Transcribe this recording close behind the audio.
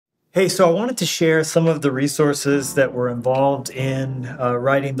Hey, so I wanted to share some of the resources that were involved in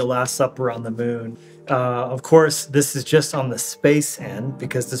writing The Last Supper on the Moon. Of course, this is just on the space end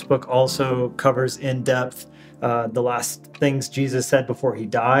because this book also covers in depth the last things Jesus said before he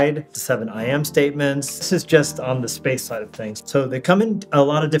died, the 7 I am statements. This is just on the space side of things. So they come in a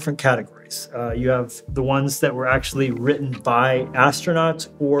lot of different categories. You have the ones that were actually written by astronauts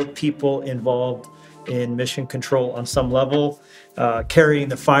or people involved in mission control on some level. Carrying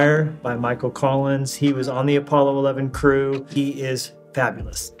the Fire by Michael Collins. He was on the Apollo 11 crew. He is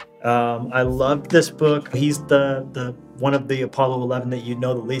fabulous. I loved this book. He's the one of the Apollo 11 that you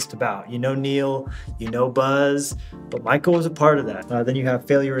know the least about. You know Neil, you know Buzz, but Michael was a part of that. Then you have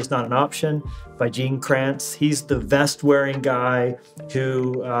Failure is Not an Option by Gene Kranz. He's the vest-wearing guy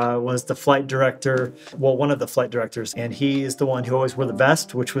who was the flight director, well, one of the flight directors, and he is the one who always wore the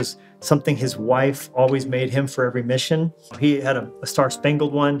vest, which was something his wife always made him for every mission. He had a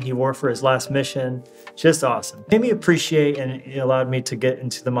Star-Spangled one he wore for his last mission. Just awesome. It made me appreciate, and it allowed me to get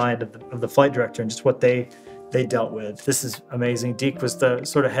into the mind of the flight director and just what they dealt with. This is amazing. Deke was the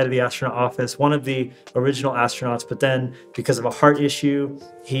sort of head of the astronaut office, one of the original astronauts, but then because of a heart issue,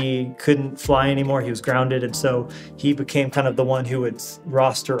 he couldn't fly anymore. He was grounded. And so he became kind of the one who would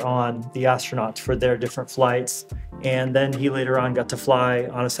roster on the astronauts for their different flights. And then he later on got to fly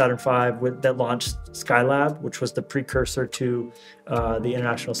on a Saturn V that launched Skylab, which was the precursor to the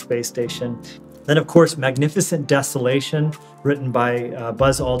International Space Station. Then, of course, Magnificent Desolation, written by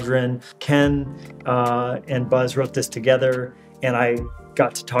Buzz Aldrin. Ken and Buzz wrote this together, and I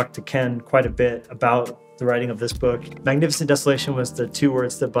got to talk to Ken quite a bit about the writing of this book. Magnificent Desolation was the 2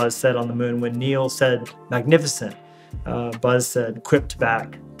 words that Buzz said on the moon. When Neil said magnificent, Buzz said, quipped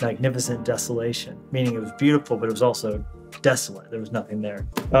back, Magnificent Desolation, meaning it was beautiful, but it was also desolate. There was nothing there.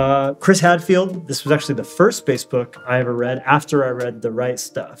 Chris Hadfield, this was actually the first space book I ever read after I read The Right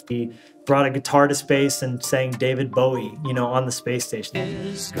Stuff. He brought a guitar to space and sang David Bowie, you know, on the space station.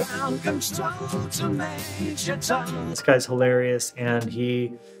 This guy's hilarious, and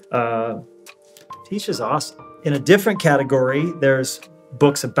he's just awesome. In a different category, there's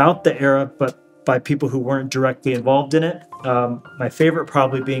books about the era, but by people who weren't directly involved in it. My favorite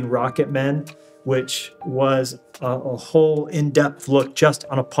probably being Rocket Men, which was a whole in-depth look just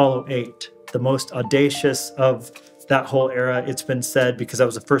on Apollo 8, the most audacious of that whole era. It's been said because that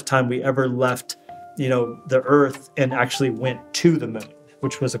was the first time we ever left, you know, the Earth and actually went to the moon,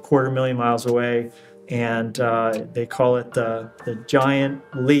 which was 250,000 miles away. And they call it the giant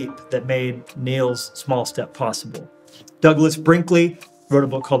leap that made Neil's small step possible. Douglas Brinkley wrote a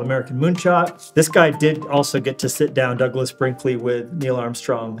book called American Moonshot. This guy did also get to sit down, Douglas Brinkley, with Neil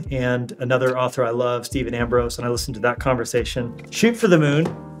Armstrong and another author I love, Stephen Ambrose, and I listened to that conversation. Shoot for the Moon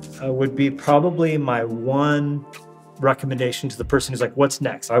would be probably my one recommendation to the person who's like, what's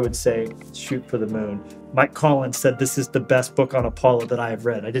next? I would say Shoot for the Moon. Mike Collins said this is the best book on Apollo that I have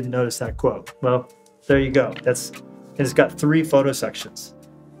read. I didn't notice that quote. Well, there you go. It's got 3 photo sections.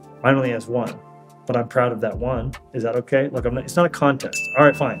 Mine only has 1. But I'm proud of that one. Is that okay? Look, it's not a contest. All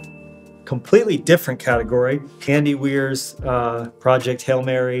right, fine. Completely different category. Andy Weir's Project Hail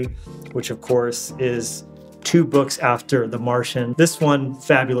Mary, which of course is 2 books after The Martian. This one,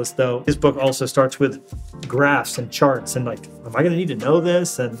 fabulous though. His book also starts with graphs and charts and like, am I gonna need to know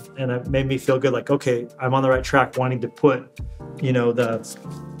this? And it made me feel good, like, okay, I'm on the right track wanting to put, you know,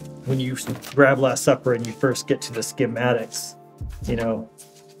 when you grab Last Supper and you first get to the schematics, you know,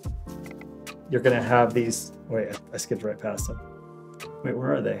 you're gonna have these, wait, I skipped right past them. Wait,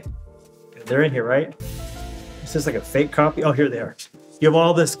 where are they? They're in here, right? Is this like a fake copy? Oh, here they are. You have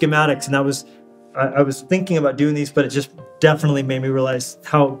all the schematics, and I was thinking about doing these, but it just definitely made me realize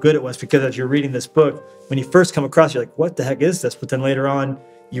how good it was, because as you're reading this book, when you first come across, you're like, what the heck is this? But then later on,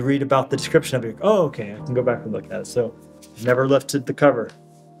 you read about the description of it, like, oh, okay, I can go back and look at it. So never lifted the cover.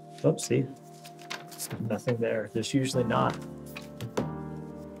 Oh, see, nothing there. There's usually not.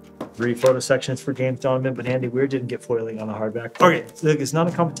 3 photo sections for James Donovan, but Andy Weir didn't get foiling on the hardback. Okay, so it's not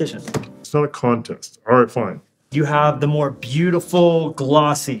a competition. It's not a contest. All right, fine. You have the more beautiful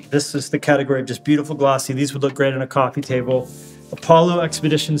glossy. This is the category of just beautiful glossy. These would look great on a coffee table. Apollo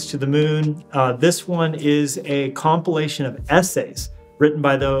Expeditions to the Moon. This one is a compilation of essays written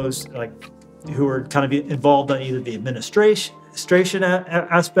by those who were kind of involved on either the administration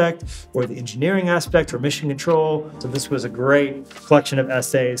aspect or the engineering aspect or mission control. So this was a great collection of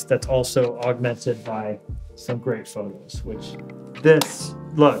essays that's also augmented by some great photos, which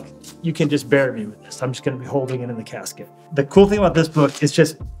look, you can just bury me with this. I'm just going to be holding it in the casket. The cool thing about this book is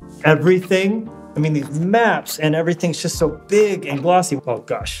just everything I mean, these maps and everything's just so big and glossy. Oh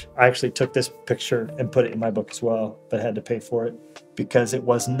gosh, I actually took this picture and put it in my book as well, but had to pay for it because it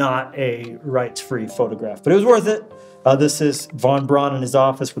was not a rights-free photograph, but it was worth it. This is Von Braun in his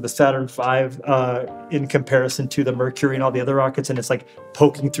office with the Saturn V in comparison to the Mercury and all the other rockets, and it's like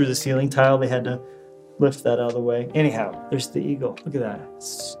poking through the ceiling tile. They had to lift that out of the way. Anyhow, there's the Eagle. Look at that.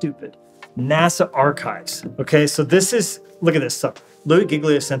 It's stupid. NASA archives. Okay, so this is, look at this stuff. Louis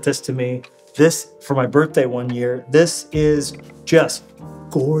Giglio sent this to me. This for my birthday one year. This is just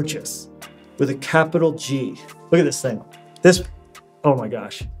gorgeous with a capital G. Look at this thing. This, oh my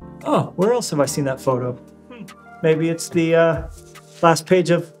gosh. Oh, where else have I seen that photo? Maybe it's the last page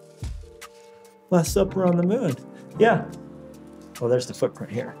of Last Supper on the Moon. Yeah. Well, there's the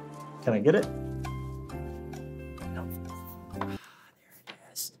footprint here. Can I get it? No. There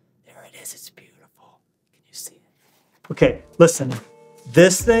it is. There it is. It's beautiful. Can you see it? Okay, listen.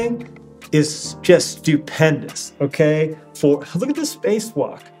 This thing is just stupendous, okay? Look at this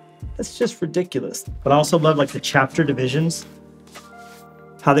spacewalk. That's just ridiculous. But I also love like the chapter divisions,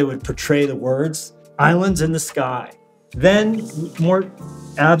 how they would portray the words. Islands in the sky. Then more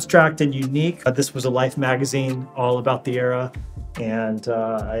abstract and unique. This was a Life magazine all about the era. And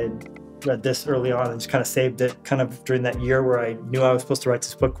I read this early on and just kind of saved it kind of during that year where I knew I was supposed to write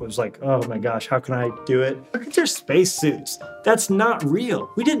this book. Was like, oh my gosh, how can I do it? Look at their spacesuits. That's not real.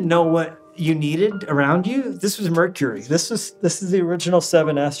 We didn't know what you needed around you. This was Mercury. This is the original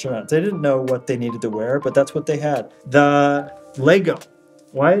 7 astronauts. They didn't know what they needed to wear, but that's what they had. The Lego.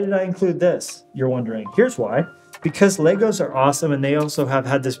 Why did I include this? You're wondering. Here's why. Because Legos are awesome, and they also have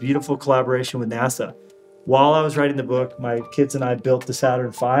had this beautiful collaboration with NASA. While I was writing the book, my kids and I built the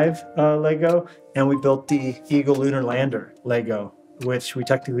Saturn V Lego, and we built the Eagle Lunar Lander Lego, which we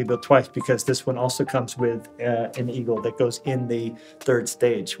technically built twice because this one also comes with an Eagle that goes in the 3rd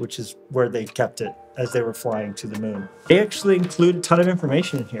stage, which is where they kept it as they were flying to the moon. They actually include a ton of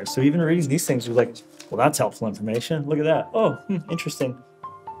information in here. So even reading these things, you're like, well, that's helpful information. Look at that. Oh, interesting.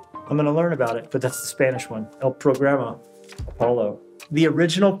 I'm going to learn about it, but that's the Spanish one. El Programa, Apollo. The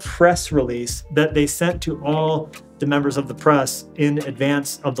original press release that they sent to all the members of the press in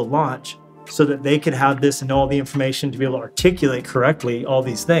advance of the launch so that they could have this and know all the information to be able to articulate correctly all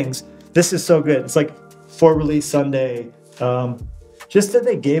these things. This is so good. It's like for release Sunday. Just that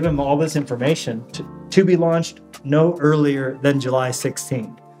they gave him all this information to be launched no earlier than July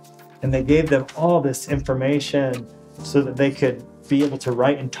 16th. And they gave them all this information so that they could be able to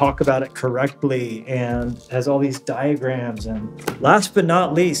write and talk about it correctly, and has all these diagrams. And last but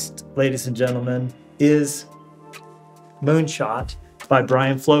not least, ladies and gentlemen, is Moonshot by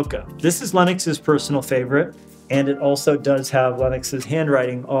Brian Floca. This is Lennox's personal favorite, and it also does have Lennox's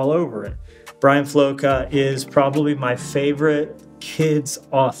handwriting all over it. Brian Floca is probably my favorite kids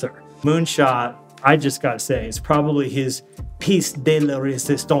author. Moonshot, I just gotta say, is probably his piece de la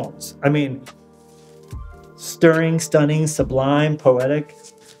résistance. I mean, stirring, stunning, sublime, poetic.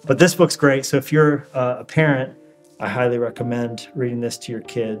 But this book's great. So if you're a parent, I highly recommend reading this to your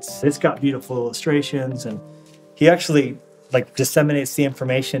kids. It's got beautiful illustrations, and he actually like disseminates the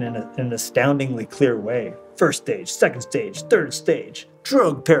information in an astoundingly clear way. 1st stage, 2nd stage, 3rd stage,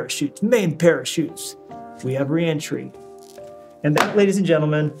 drogue parachutes, main parachutes. We have reentry. And that, ladies and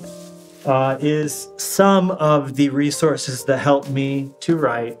gentlemen, is some of the resources that helped me to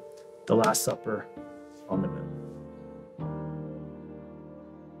write The Last Supper on the Moon.